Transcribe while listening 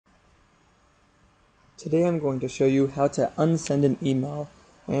Today I'm going to show you how to unsend an email,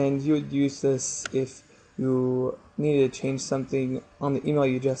 and you would use this if you needed to change something on the email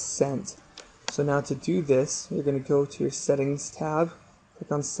you just sent. So now to do this, you're going to go to your Settings tab,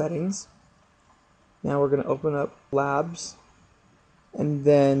 click on Settings. Now we're going to open up Labs, and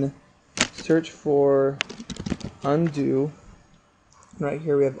then search for Undo. Right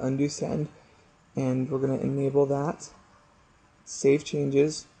here we have Undo Send, and we're going to enable that. Save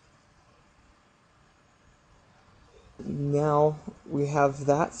changes. Now we have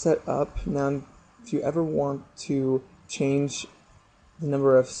that set up. Now if you ever want to change the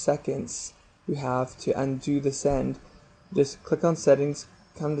number of seconds you have to undo the send, just click on Settings,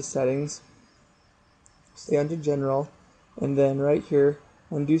 come to Settings, stay under General, and then right here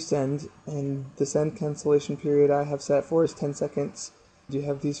Undo Send, and the send cancellation period I have set for is 10 seconds. You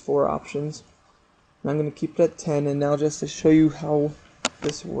have these four options. And I'm going to keep it at 10, and now just to show you how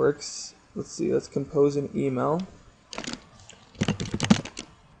this works, let's compose an email.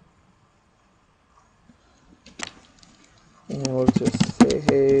 And we'll just say,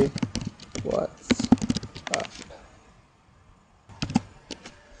 hey, what's up?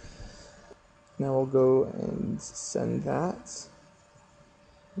 Now we'll go and send that.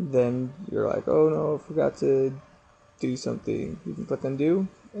 Then you're like, oh no, I forgot to do something. You can click undo,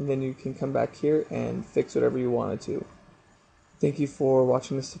 and then you can come back here and fix whatever you wanted to. Thank you for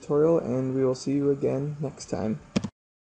watching this tutorial, and we will see you again next time.